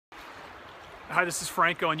Hi, this is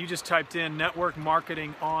Franco, and you just typed in network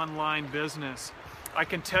marketing online business. I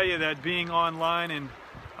can tell you that being online and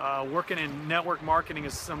working in network marketing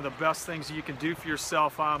is some of the best things you can do for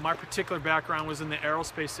yourself. My particular background was in the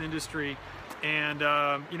aerospace industry, and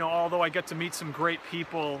you know, although I got to meet some great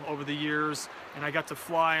people over the years and I got to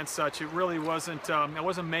fly and such, it really wasn't, I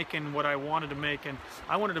wasn't making what I wanted to make, and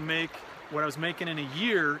I wanted to make what I was making in a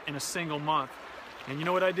year in a single month. And you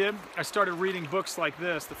know what I did? I started reading books like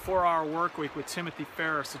this, The 4-Hour Workweek with Tim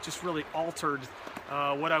Ferriss. It just really altered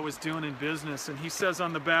what I was doing in business. And he says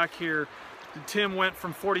on the back here, Tim went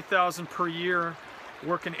from $40,000 per year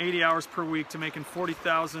working 80 hours per week to making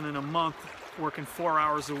 $40,000 in a month working 4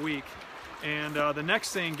 hours a week. And the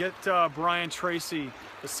next thing, get Brian Tracy,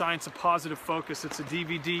 The Science of Positive Focus. It's a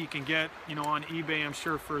DVD you can get, you know, on eBay, I'm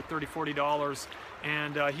sure, for $30, $40.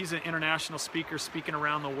 And he's an international speaker speaking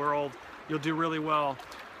around the world. You'll do really well.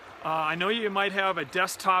 I know you might have a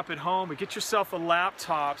desktop at home, but get yourself a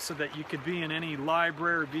laptop so that you could be in any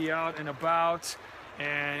library, be out and about,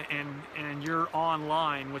 and you're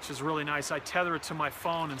online, which is really nice. I tether it to my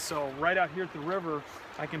phone, and so right out here at the river,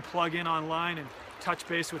 I can plug in online and touch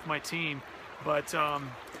base with my team. But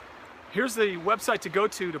here's the website to go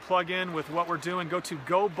to plug in with what we're doing. Go to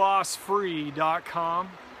gobossfree.com.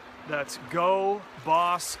 That's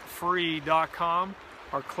gobossfree.com.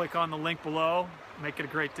 or click on the link below. Make it a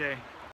great day.